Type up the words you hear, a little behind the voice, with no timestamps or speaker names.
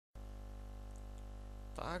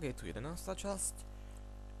Tak, je tu 11. časť.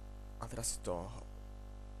 A teraz si to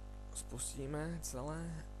spustíme celé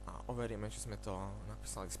a overíme, či sme to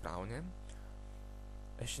napísali správne.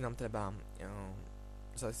 Ešte nám treba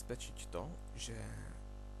zabezpečiť to, že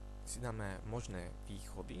si dáme možné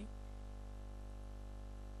východy,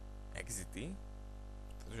 exity,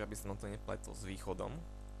 takže aby sa nám to nepletlo s východom,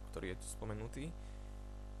 ktorý je tu spomenutý.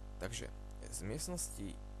 Takže z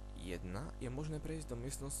miestnosti 1 je možné prejsť do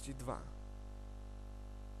miestnosti 2.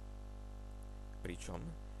 Pričom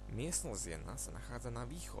miestnosť 1 sa nachádza na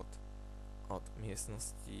východ od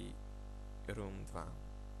miestnosti room 2.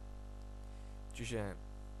 Čiže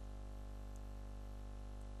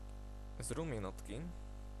z room jednotky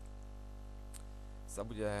sa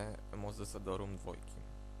bude môcť dostať do room 2.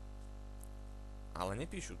 Ale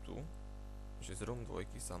nepíšu tu, že z room 2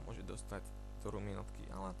 sa môže dostať do room jednotky,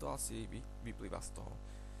 ale to asi vyplýva z toho.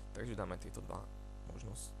 Takže dáme tieto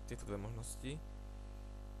dve možnosti.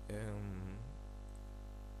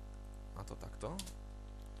 A to takto.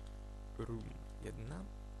 Room 1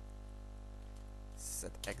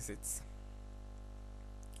 set exits.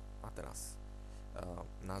 A teraz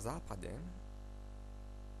na západe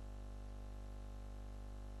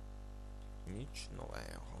nič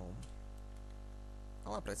nového,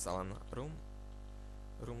 ale predsa len room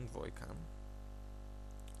 2,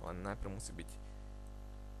 len najprv musí byť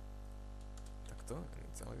takto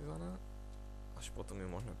inicializovaná, až potom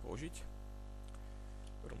ju môžeme použiť.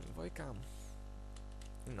 Room 2,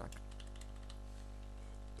 inak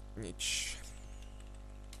nič.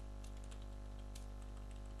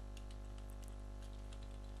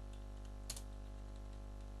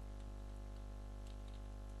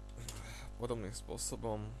 Podobným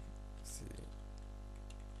spôsobom si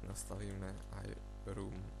nastavíme aj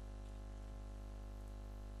room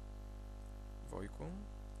 2.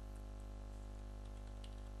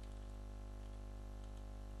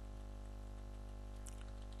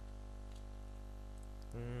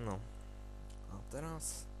 No a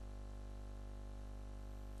teraz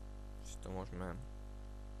si to môžeme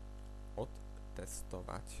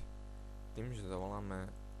odtestovať tým, že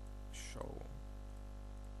zavoláme show.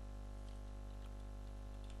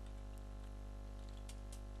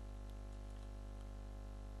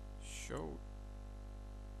 Show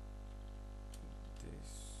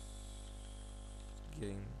this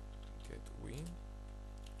game get win.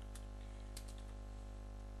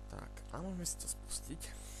 Tak, a môžeme si to spustiť.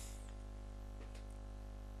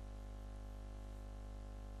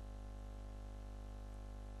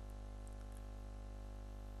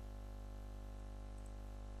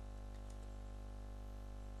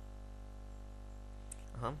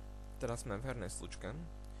 Aha, teraz sme v hernej slučke,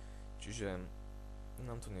 čiže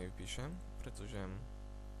nám to nevypíše, pretože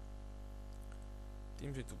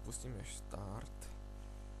tým, že tu pustíme start,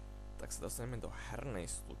 tak sa dostaneme do hernej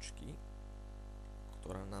slučky,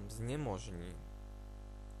 ktorá nám znemožní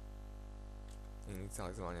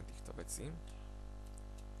inicializovanie týchto vecí.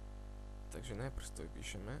 Takže najprv to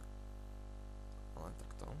vypíšeme, ale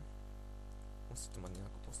takto. Musí to mať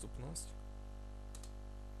nejakú postupnosť.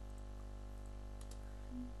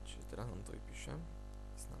 Čiže teraz nám to vypíše,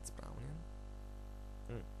 snad správne.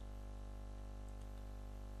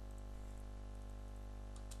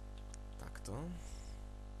 Takto.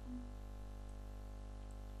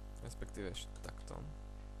 Respektíve ešte takto.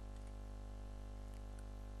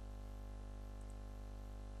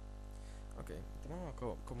 OK, tmavá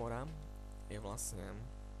komora je vlastne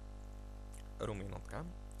room jednotka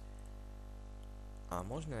a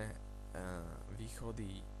možné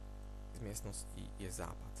východy z miestnosti je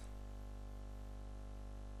západ.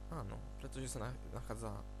 Áno, pretože sa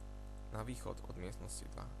nachádza na východ od miestnosti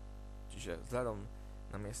 2. Čiže vzhľadom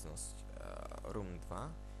na miestnosť room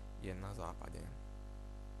 2 je na západe.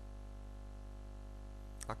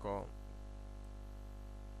 Ako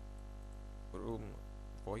room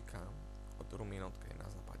 2 od room jednotky je na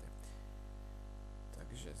západe.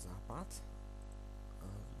 Takže západ a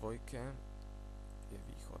v 2 je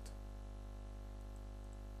východ.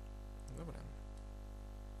 Dobre.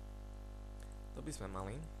 To by sme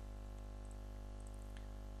mali.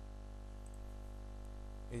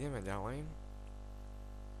 Ideme ďalej.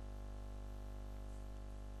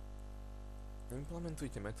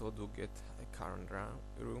 Implementujte metódu get a current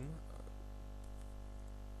room.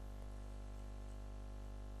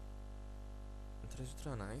 Teraz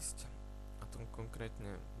treba nájsť, a to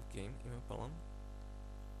konkrétne v game imapelom.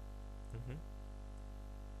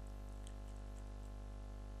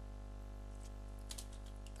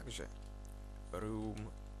 Takže room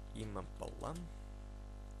imapelom.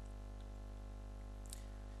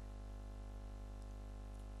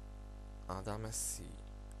 A dáme si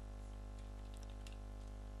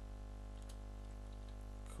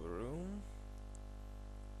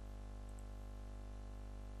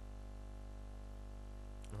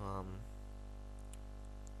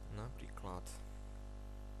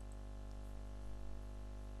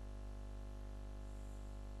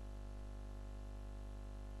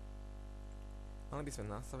mali by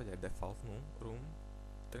sme nastaviť aj defaultnú room,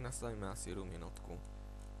 tak nastavíme asi room jednotku.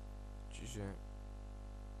 Čiže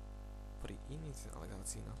pri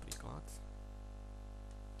inicializácii napríklad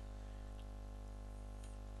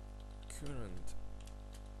current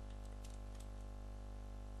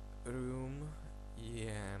room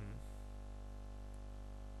je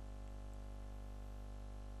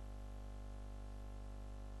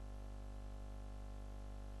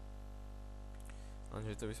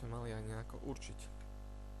lenže to by sme mali aj nejako určiť.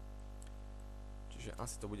 Čiže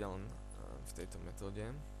asi to bude len v tejto metóde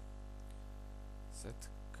set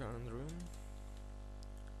current room.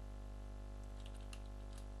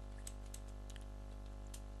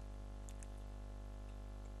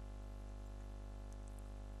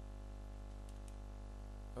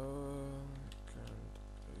 Current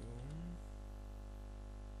room.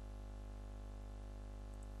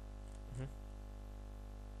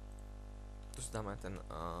 Tu si dáme ten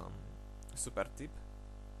super typ,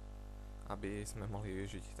 aby sme mohli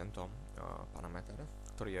využiť tento parameter,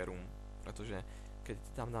 ktorý je room, pretože keď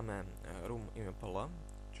tam dáme room impl,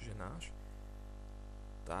 čiže náš,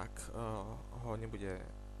 tak ho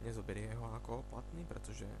nezoberie ho ako platný,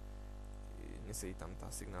 pretože nesedí tam tá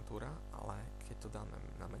signatúra, ale keď to dáme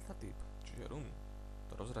na metatyp, čiže room,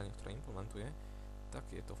 to rozhranie, ktoré implementuje, tak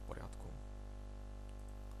je to v poriadku.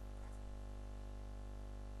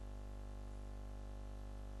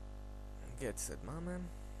 Get set máme.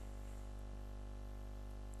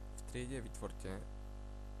 V triede vytvorte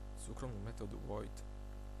súkromnú metódu void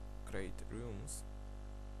create rooms,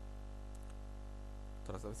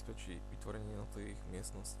 ktorá zabezpečí vytvorenie jednotlivých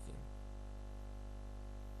miestností.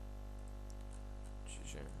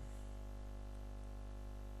 Čiže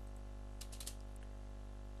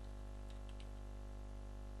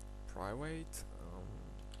private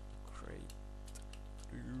create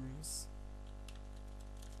rooms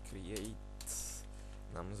create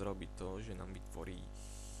nám zrobí to, že nám vytvorí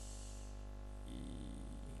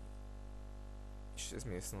 6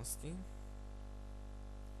 miestností.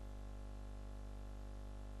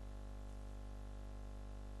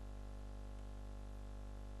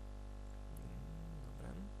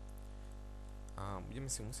 Dobre. A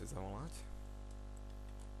budeme si musieť zavolať.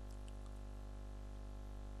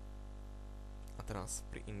 A teraz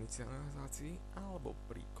pri inicializácii alebo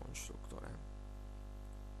pri konštruktore.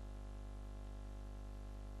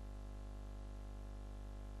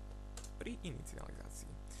 Pri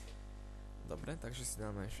inicializácii. Dobre, takže si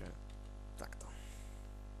dáme, že takto.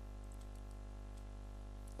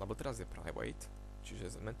 Lebo teraz je private,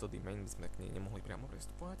 čiže z metódy main by sme k nej nemohli priamo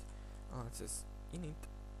prestupovať, ale cez init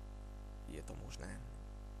je to možné.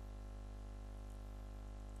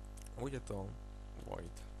 Bude to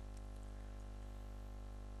void.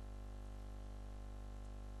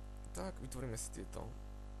 Tak, vytvoríme si tieto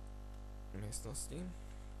miestnosti.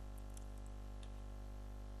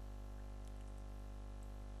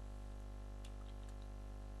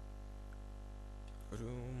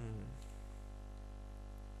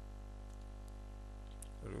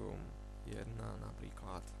 Room 1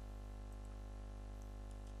 napríklad.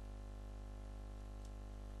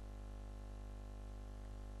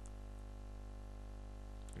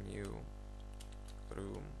 New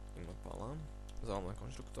room impl. Zavoláme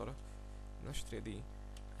konštruktor našej triedy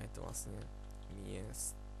a je to vlastne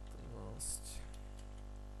miestnosť.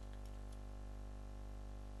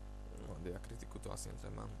 No, diakritiku to asi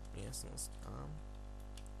netreba. Miestnosť A.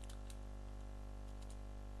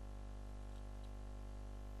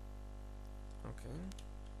 OK.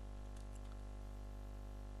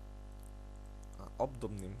 A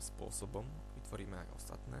obdobným spôsobom vytvoríme aj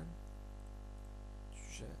ostatné.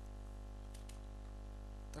 Čiže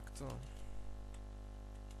takto.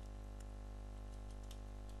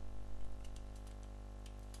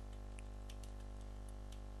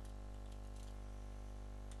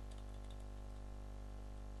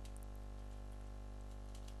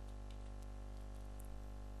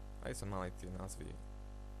 Aj sa mali tie názvy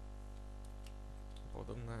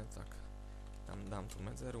podobné, tak tam dám tú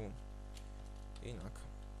medzeru. Inak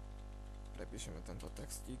prepíšeme tento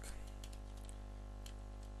textík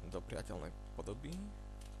do priateľnej podoby,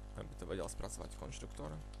 aby to vedel spracovať konštruktor,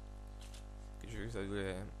 keďže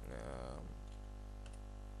vyžaduje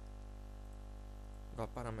dva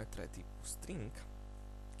parametre typu string,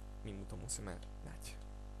 my mu to musíme dať.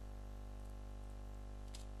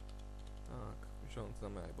 Tak, už on to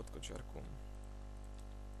dáme aj bodkočiarku.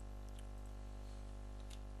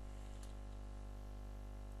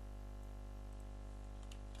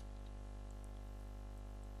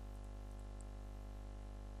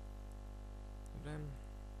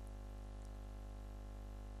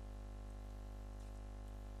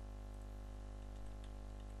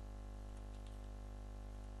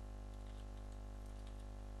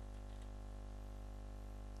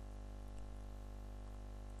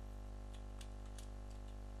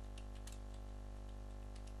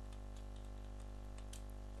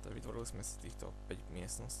 Takže vytvorili sme si týchto 5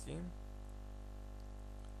 miestností.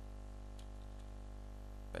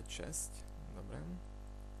 5, 6, dobre.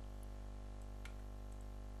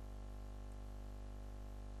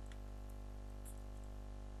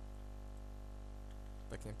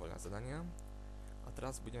 Pekne podľa zadania. A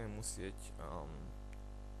teraz budeme musieť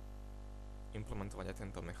implementovať aj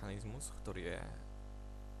tento mechanizmus, ktorý je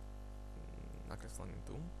nakreslený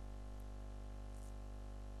tu.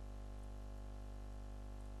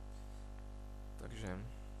 Takže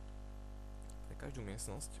pre každú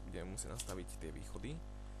miestnosť budeme musieť nastaviť tie východy,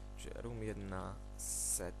 že room 1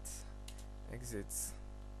 set exits.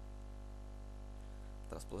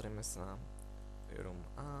 Teraz pozrieme sa, room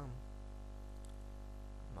A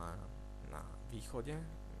má na východe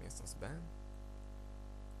miestnosť B,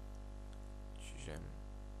 čiže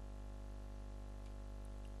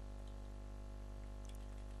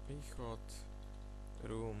východ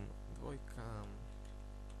room 2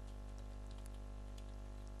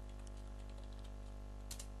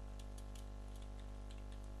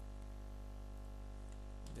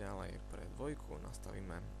 ďalej pre dvojku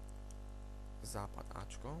nastavíme západ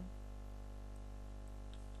Ačko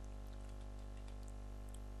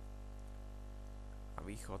a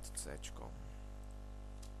východ Cčko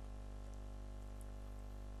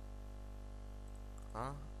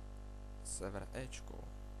a sever Ečko.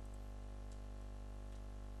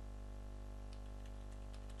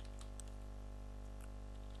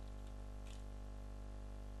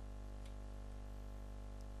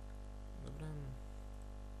 Dobre.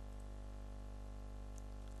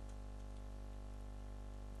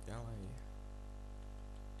 Ďalej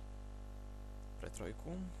pre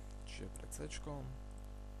trojku, čiže pre Cčko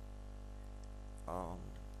a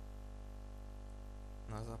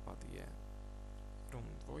na západ je room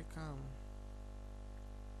 2 a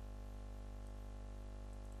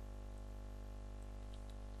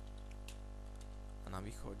na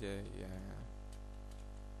východe je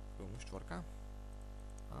room 4.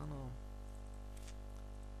 Áno.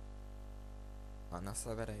 A na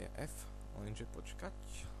severe je F, lenže počkať,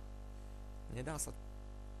 nedá sa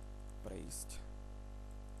prejsť.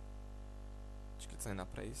 Keď sa nedá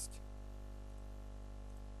prejsť,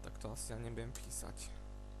 tak to asi ja nebudem písať,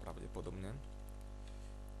 pravdepodobne.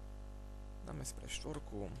 Dáme si pre 4,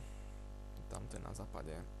 tam to je na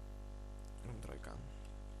západe room 3.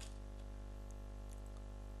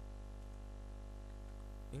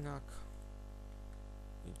 Inak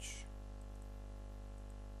nič.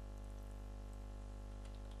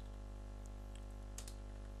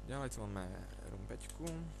 Ďalej tu máme room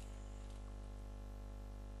 5.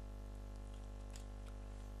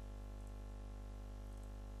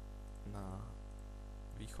 Na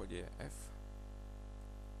východe je F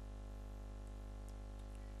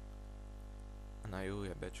a na juhu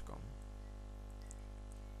je Bčko.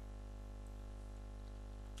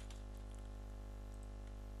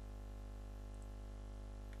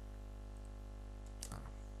 A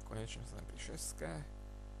konečne sme pri 6,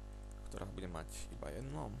 ktorá bude mať iba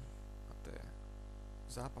jedno, a to je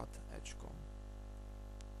západ Ečko.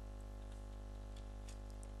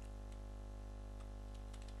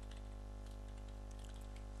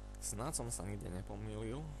 Snáď som sa nikde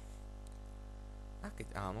nepomýlil. A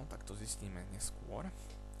keď áno, tak to zistíme neskôr.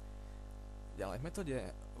 Ďalej v metóde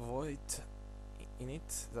void init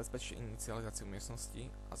zabezpečí inicializáciu miestnosti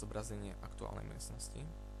a zobrazenie aktuálnej miestnosti.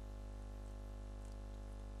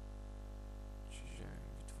 Čiže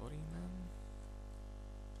vytvoríme.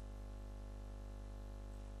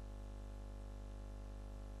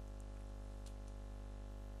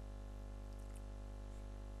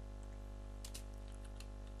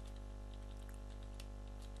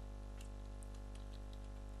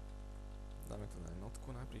 Dáme to na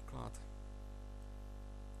jednotku napríklad.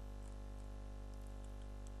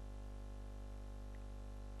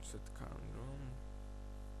 Set current room.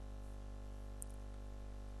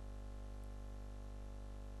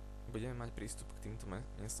 Budeme mať prístup k týmto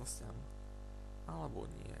miestnostiam alebo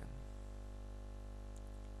nie.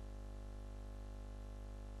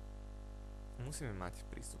 Musíme mať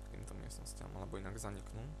prístup k týmto miestnostiam, alebo inak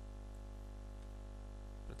zaniknú.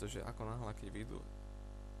 Pretože ako náhle, keď vyjdú,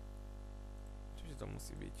 čiže to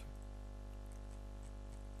musí byť.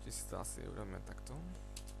 Čiže si to asi urobíme takto.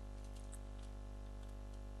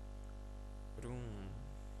 Room.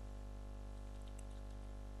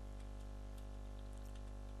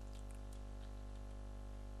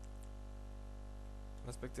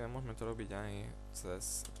 Respektíve môžeme to robiť aj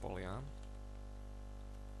cez polia.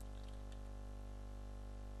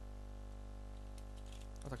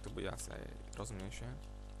 A tak to bude asi aj rozumnejšie.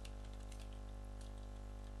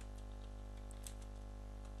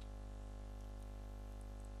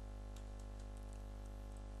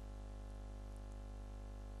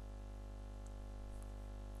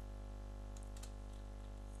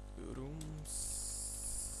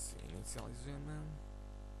 inicializujeme.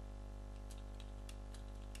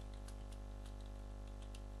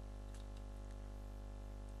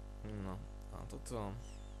 No a toto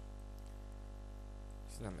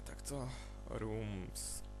si dáme takto.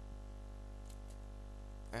 Rooms.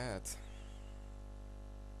 Add.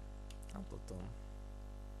 A toto.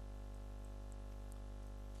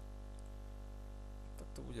 Tak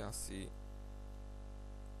to bude asi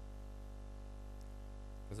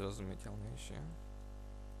zrozumiteľnejšie.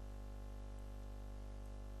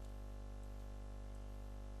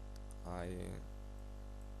 Aj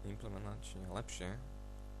implementačne lepšie,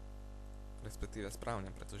 respektíve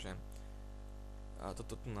správne, pretože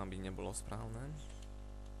toto tu nám by nebolo správne.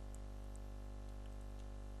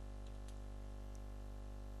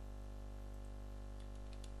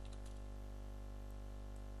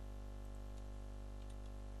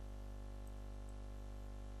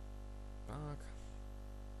 Tak.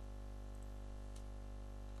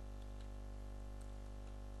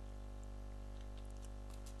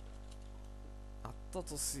 A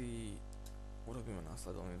toto si urobíme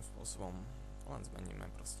následovným spôsobom. Len zmeníme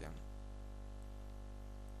proste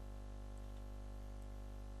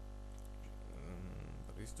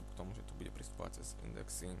prístup k tomu, že tu bude pristupovať cez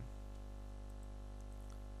indexy.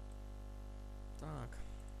 Tak.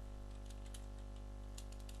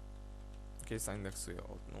 Keď sa indexuje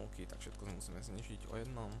od 0, tak všetko musíme znižiť o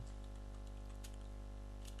 1.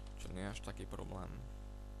 Čo nie je až taký problém.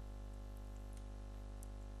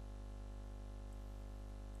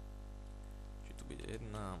 Či tu bude 1.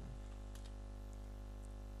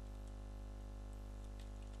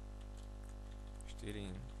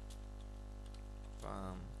 4. 2,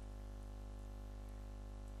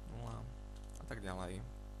 0 a tak ďalej.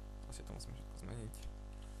 Vlastne to musíme všetko zmeniť.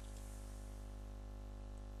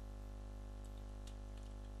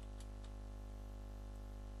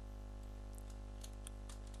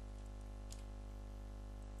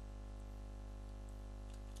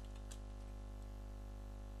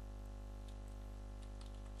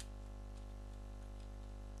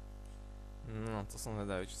 No, to som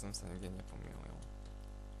vedavý, či som sa niekde nepomýlil.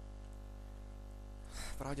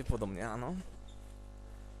 Pravdepodobne áno,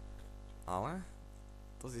 ale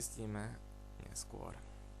to zistíme neskôr.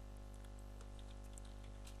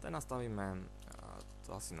 Teď nastavíme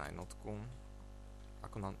to asi na jednotku,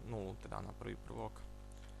 ako na 0, teda na prvý prvok.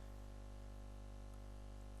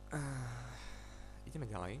 Ideme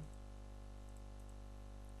ďalej.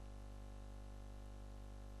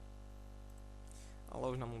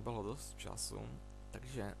 Ale už nám ubehlo dosť času,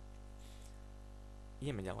 takže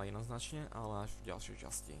ideme ďalej jednoznačne, ale až v ďalšej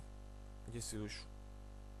časti, kde si už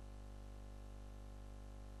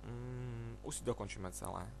si dokončíme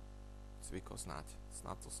celé zvyko snáď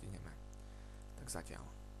to stihneme. Tak zatiaľ.